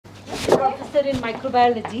Professor in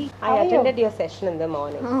microbiology. I attended your session in the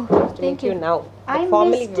morning. Oh, Nice to thank meet you now. I But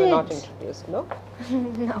formally missed we were not it. introduced, no?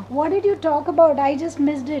 No. What did you talk about? I just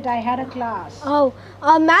missed it. I had a class. Oh,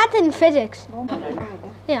 math and physics. Oh my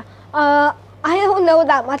God. Yeah. I don't know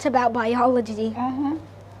that much about biology. Uh-huh.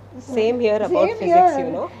 Same here about Same physics, here.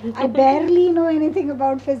 you know. I barely know anything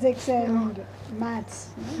about physics and maths.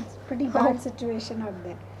 It's a pretty bad situation out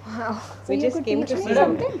there. Wow. We you just could came to teach see me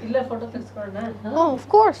them. something? Oh, of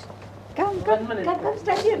course. Come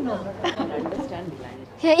study here. No.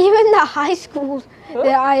 Yeah, even the high schools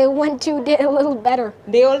that I went to did a little better.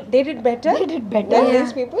 They did better? They did better. Than Yeah.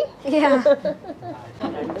 these people? Yeah.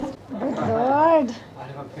 Good God.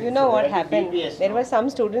 You know what happened? There were some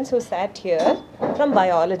students who sat here from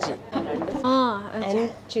biology. Ah, okay.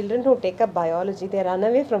 And children who take up biology, they run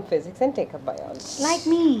away from physics and take up biology. Like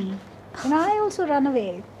me. And I also run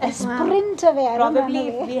away. I sprint away. I don't run Probably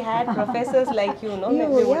if away. we had professors like you, no, You,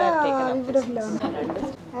 we would have yeah, taken up we would have physics.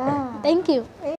 learned. Ah. Thank you.